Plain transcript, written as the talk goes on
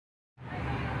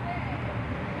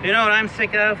You know what I'm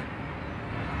sick of?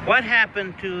 What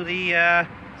happened to the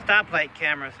stoplight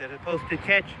cameras that are supposed to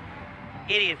catch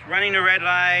idiots running the red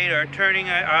light or turning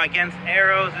against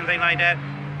arrows and things like that?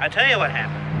 I'll tell you what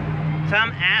happened.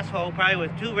 Some asshole, probably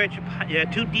with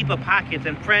too deep of pockets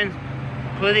and friends'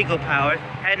 political powers,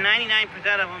 had 99%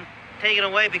 of them taken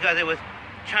away because it was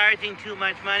charging too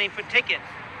much money for tickets.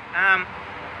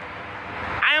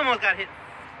 I almost got hit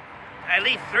at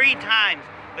least 3 times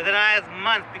within the last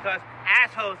month because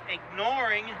assholes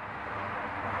ignoring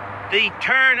the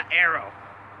turn arrow.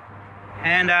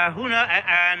 And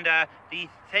the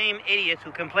same idiots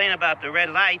who complain about the red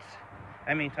lights,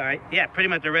 pretty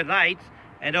much the red lights,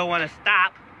 and don't want to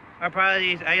stop, are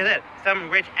probably, like I said, some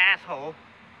rich asshole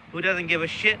who doesn't give a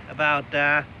shit about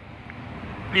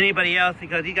anybody else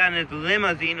because he got in his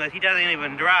limousine that he doesn't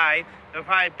even drive. They're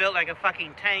probably built like a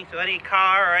fucking tank, so any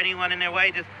car or anyone in their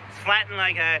way just flatten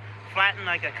like a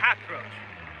cockroach.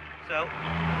 So,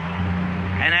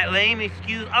 and that lame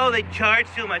excuse, oh, they charge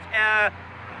too much.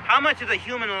 How much is a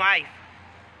human life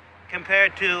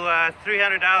compared to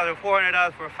 $300 or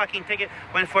 $400 for a fucking ticket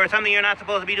when for something you're not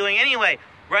supposed to be doing anyway,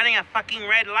 running a fucking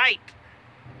red light?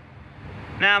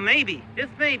 Now maybe,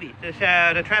 just maybe, the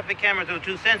traffic cameras are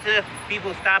too sensitive,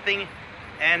 people stopping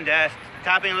and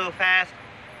stopping a little fast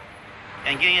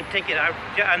and getting a ticket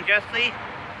unjustly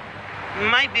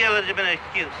might be a legitimate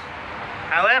excuse.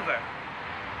 However,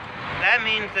 that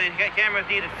means the cameras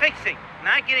needed fixing,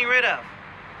 not getting rid of.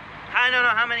 I don't know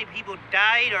how many people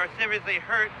died or seriously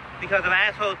hurt because of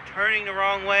assholes turning the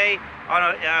wrong way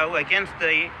on against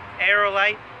the arrow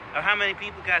light, or how many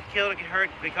people got killed or hurt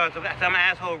because of some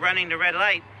asshole running the red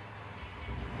light.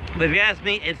 But if you ask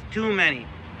me, it's too many.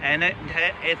 And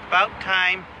it's about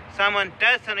time someone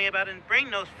does something about it and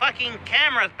bring those fucking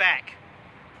cameras back.